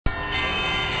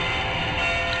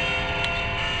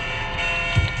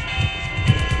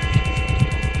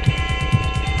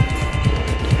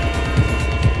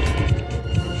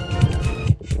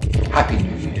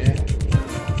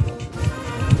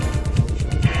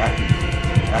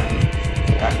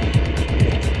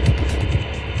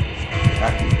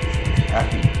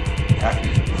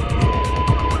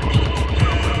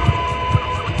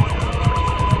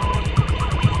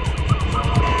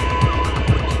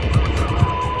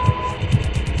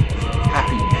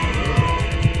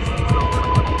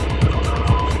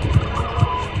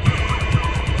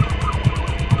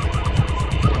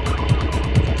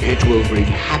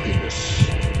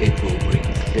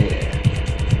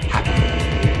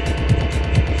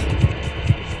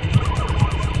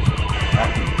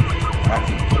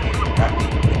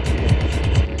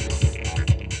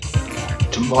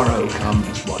Tomorrow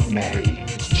comes what may,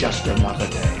 it's just another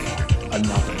day,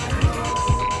 another day.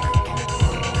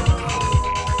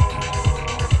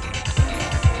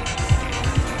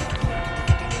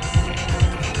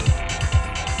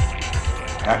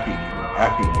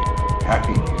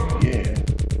 Happy New Year.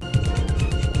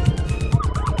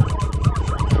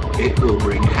 It will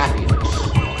bring happiness.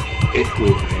 It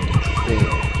will bring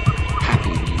fear. Happy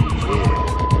New Year.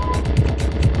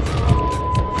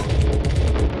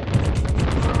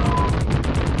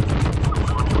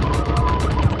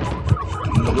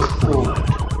 Look forward,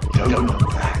 don't look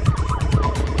back.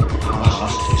 The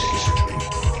past is history,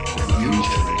 the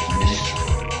future is mystery.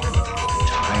 The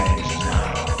time is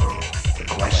now, the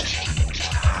question is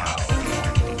how.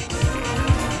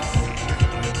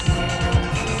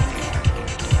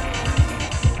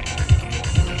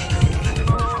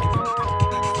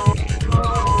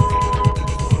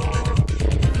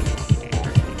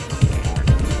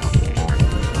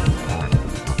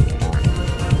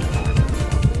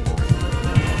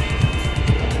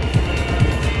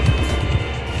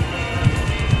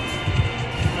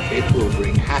 It will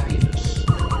bring happiness.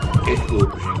 It will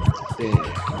bring fear.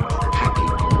 Happy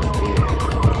New Year.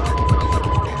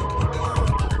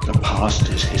 The past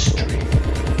is history.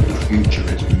 The future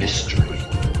is mystery.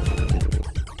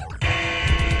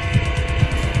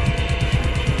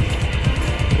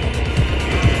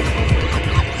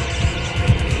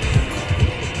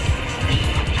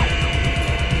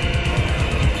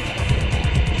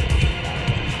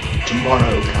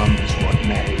 Tomorrow comes what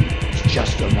may. It's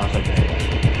just another day.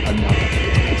 Another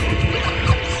day.